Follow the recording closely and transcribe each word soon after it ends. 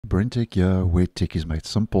BrenTech here, where tech is made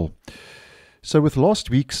simple. So with last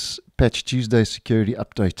week's Patch Tuesday security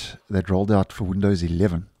update that rolled out for Windows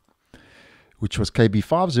 11, which was KB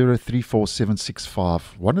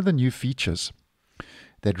 5034765, one of the new features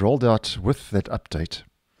that rolled out with that update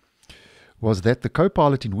was that the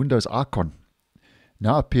Copilot in Windows icon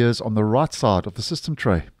now appears on the right side of the system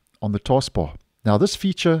tray on the taskbar. Now this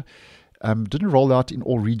feature didn't roll out in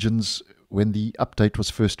all regions when the update was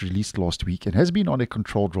first released last week and has been on a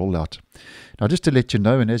controlled rollout. Now just to let you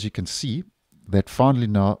know, and as you can see, that finally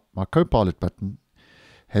now my Copilot button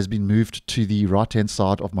has been moved to the right hand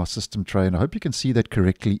side of my system tray, and I hope you can see that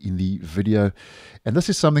correctly in the video. And this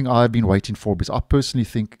is something I've been waiting for, because I personally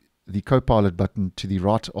think the Copilot button to the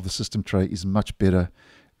right of the system tray is much better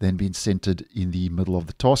than being centered in the middle of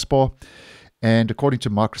the taskbar. And according to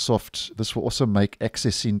Microsoft, this will also make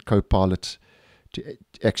accessing Copilot to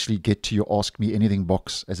actually get to your Ask Me Anything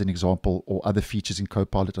box, as an example, or other features in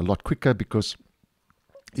Copilot a lot quicker, because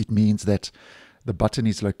it means that the button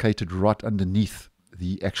is located right underneath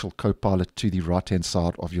the actual Copilot to the right-hand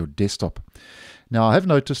side of your desktop. Now, I have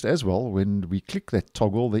noticed as well, when we click that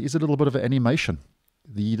toggle, there is a little bit of an animation.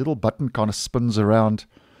 The little button kind of spins around,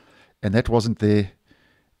 and that wasn't there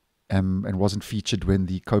and wasn't featured when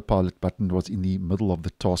the Copilot button was in the middle of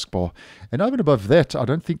the taskbar. And over and above that, I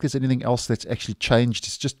don't think there's anything else that's actually changed.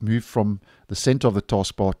 It's just moved from the center of the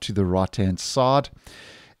taskbar to the right-hand side.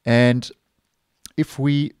 And if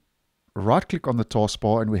we right-click on the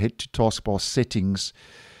taskbar and we head to taskbar settings,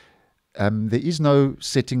 there is no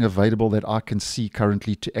setting available that I can see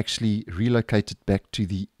currently to actually relocate it back to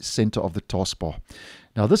the center of the taskbar.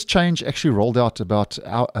 Now this change actually rolled out about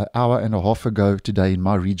an hour and a half ago today in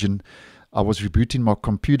my region. I was rebooting my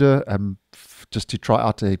computer just to try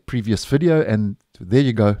out a previous video, and there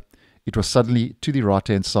you go. It was suddenly to the right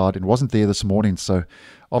hand side and wasn't there this morning. So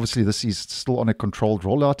obviously this is still on a controlled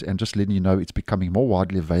rollout, and just letting you know it's becoming more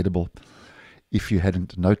widely available if you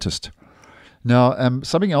hadn't noticed. Now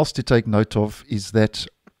something else to take note of is that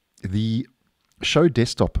the show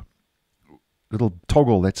desktop little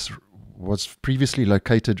toggle that was previously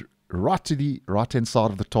located right to the right hand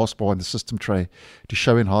side of the taskbar in the system tray to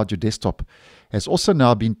show and hide your desktop has also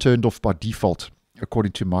now been turned off by default,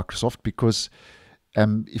 according to Microsoft, because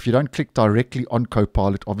if you don't click directly on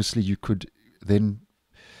Copilot, obviously you could then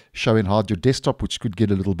show and hide your desktop, which could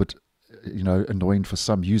get a little bit annoying for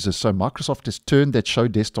some users. So Microsoft has turned that show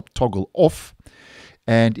desktop toggle off,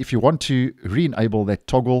 and if you want to re-enable that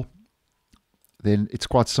toggle, then it's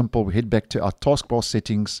quite simple. We head back to our taskbar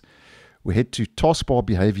settings, we head to taskbar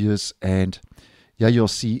behaviors, and here you'll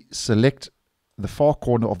see select the far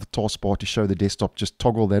corner of the taskbar to show the desktop. Just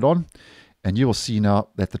toggle that on, and you will see now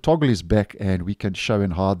that the toggle is back, and we can show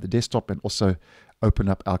and hide the desktop and also open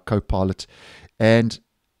up our Copilot. And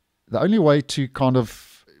the only way to kind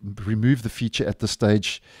of remove the feature at this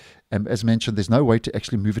stage, as mentioned, there's no way to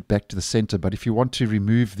actually move it back to the center. But if you want to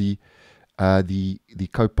remove the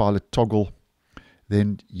Copilot toggle,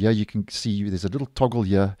 then here you can see there's a little toggle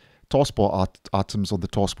here, taskbar items on the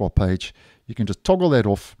taskbar page. You can just toggle that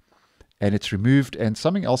off and it's removed. And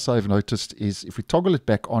something else I've noticed is if we toggle it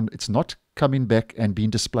back on, it's not coming back and being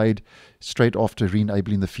displayed straight after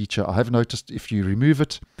re-enabling the feature. I have noticed if you remove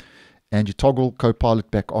it and you toggle Copilot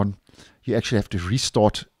back on, you actually have to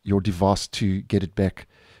restart your device to get it back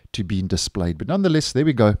to being displayed. But nonetheless, there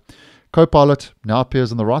we go. Copilot now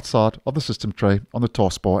appears on the right side of the system tray on the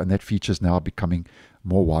taskbar, and that feature is now becoming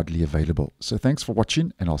more widely available. So thanks for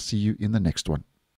watching, and I'll see you in the next one.